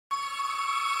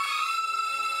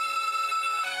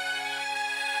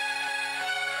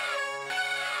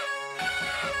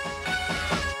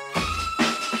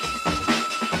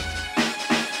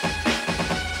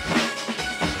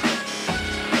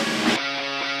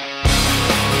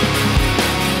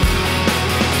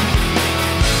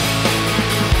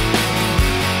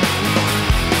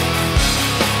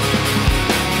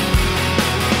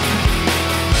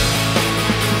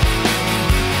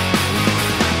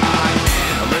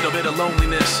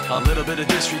A little bit of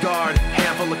disregard,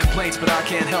 handful of complaints, but I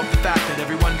can't help the fact that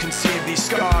everyone can see these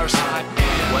scars.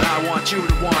 What I want you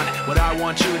to want, what I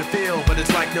want you to feel, but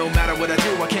it's like no matter what I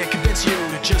do, I can't convince you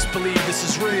to just believe this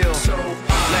is real. So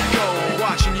let go,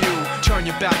 watching you turn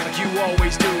your back like you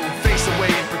always do. Face away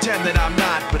and pretend that I'm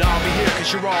not, but I'll be here cause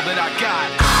you're all that I got.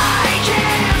 I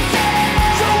can't feel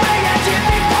the way I did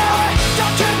before.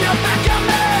 Don't turn your back on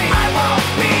me. I won't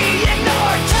be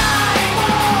ignored. Time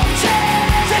won't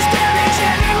change this damage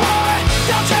anymore.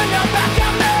 Don't turn your back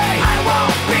on me. I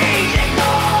won't be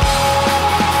ignored.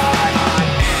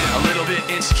 A little bit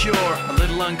insecure, a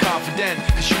little unconfident,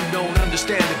 cause you don't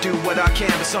understand to do what I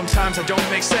can, but sometimes I don't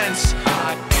make sense.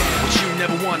 What you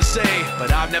never want to say,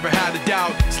 but I've never had a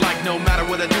doubt. It's like no matter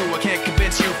what I do, I can't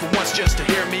convince you for once just to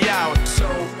hear me out. So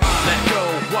let go,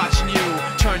 watching you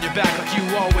turn your back like you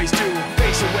always do.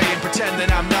 Face away and pretend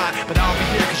that I'm not, but I'll be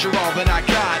here cause you're all that I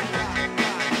got.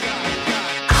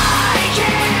 I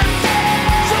can't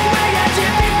feel the way I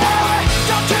did before.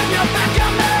 Don't turn your back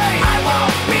on me. I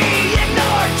won't be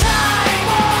ignored. Time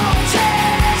won't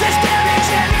change this damage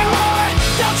anymore.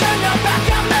 Don't turn your back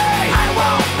on me. I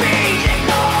won't be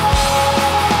ignored.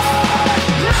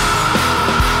 No,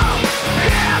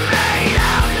 hear me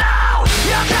out now.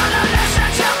 You're gonna listen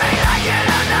to me like it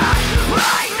or not.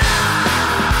 Right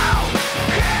now,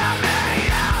 hear me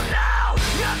out now.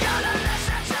 You're gonna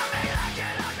listen to me like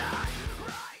it or not.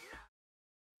 Right now.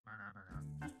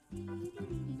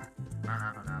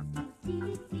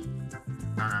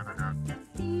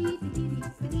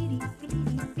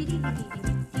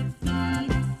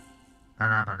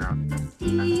 Ba-da-ba-da.